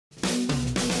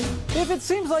If it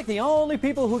seems like the only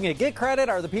people who can get credit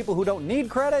are the people who don't need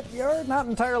credit, you're not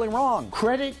entirely wrong.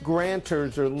 Credit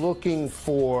grantors are looking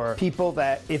for people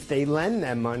that, if they lend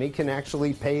them money, can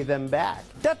actually pay them back.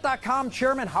 Debt.com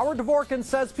chairman Howard Dvorkin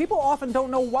says people often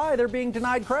don't know why they're being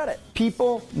denied credit.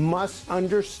 People must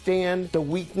understand the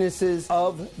weaknesses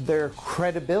of their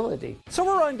credibility. So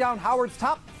we're running down Howard's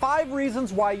top 5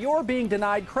 reasons why you're being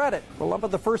denied credit. We'll lump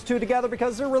the first 2 together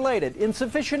because they're related: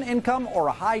 insufficient income or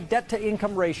a high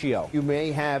debt-to-income ratio. You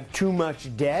may have too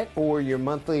much debt, or your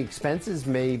monthly expenses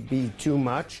may be too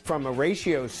much from a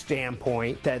ratio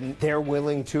standpoint that they're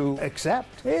willing to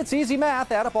accept. It's easy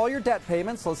math. Add up all your debt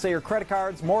payments. Let's say your credit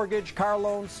cards, mortgage, car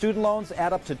loans, student loans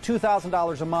add up to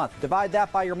 $2,000 a month. Divide that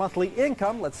by your monthly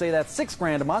income. Let's say that's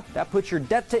 $6,000 a month. That puts your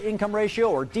debt-to-income ratio,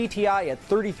 or DTI, at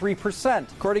 33%.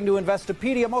 According to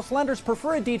Investopedia, most lenders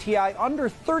prefer a DTI under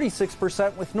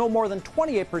 36%, with no more than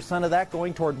 28% of that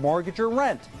going toward mortgage or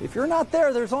rent. If you're not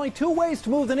there, there's only 2 ways to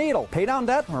move the needle: pay down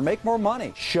debt or make more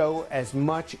money. Show as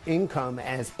much income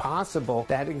as possible.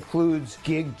 That includes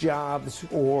gig jobs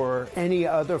or any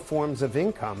other forms of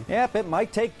income. Yep, it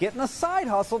might take getting a side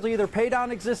hustle to either pay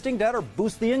down existing debt or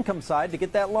boost the income side to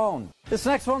get that loan. This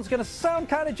next one's going to sound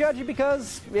kind of judgy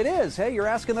because it is. Hey, you're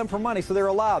asking them for money, so they're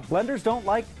allowed. Lenders don't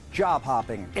like job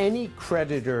hopping. Any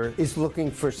creditor is looking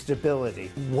for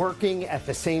stability. Working at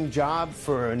the same job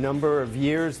for a number of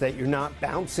years, that you're not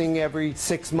bouncing every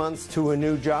 6 months to a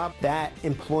new job, that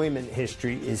employment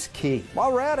history is key.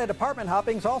 While we're at it, apartment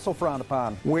hopping is also frowned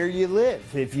upon. Where you live,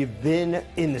 if you've been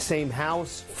in the same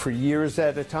house for years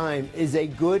at a time, is a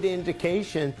good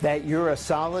indication that you're a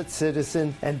solid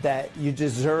citizen and that you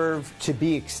deserve to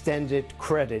be extended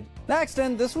credit. Next,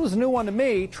 and this was a new one to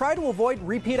me, try to avoid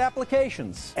repeat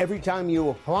applications. Every time you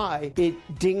apply, it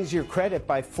dings your credit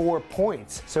by 4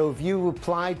 points. So if you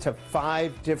apply to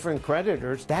 5 different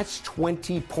creditors, that's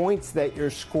 20 points that your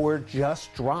score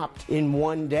just dropped in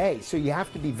one day. So you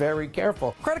have to be very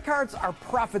careful. Credit cards are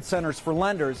profit centers for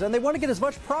lenders, and they want to get as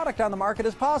much product on the market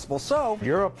as possible. So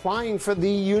you're applying for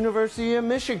the University of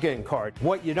Michigan card.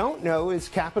 What you don't know is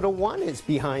Capital One is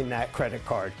behind that credit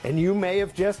card, and you may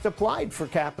have just applied for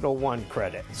Capital One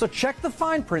credit. So check the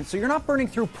fine print so you're not burning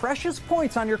through precious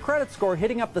points on your credit score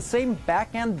hitting up the same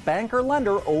back-end bank or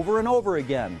lender over and over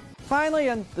again. Finally,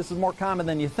 and this is more common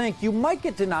than you think, you might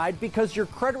get denied because your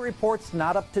credit report's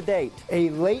not up to date. A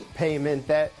late payment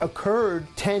that occurred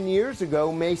 10 years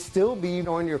ago may still be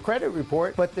on your credit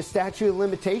report, but the statute of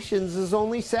limitations is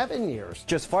only 7 years.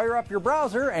 Just fire up your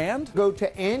browser and go to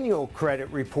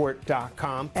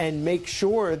annualcreditreport.com and make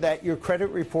sure that your credit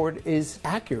report is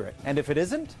accurate. And if it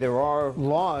isn't, there are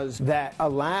laws that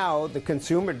allow the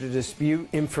consumer to dispute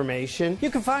information. You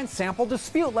can find sample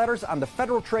dispute letters on the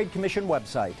Federal Trade Commission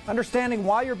website. Understanding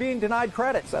why you're being denied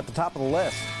credit is at the top of the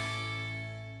list.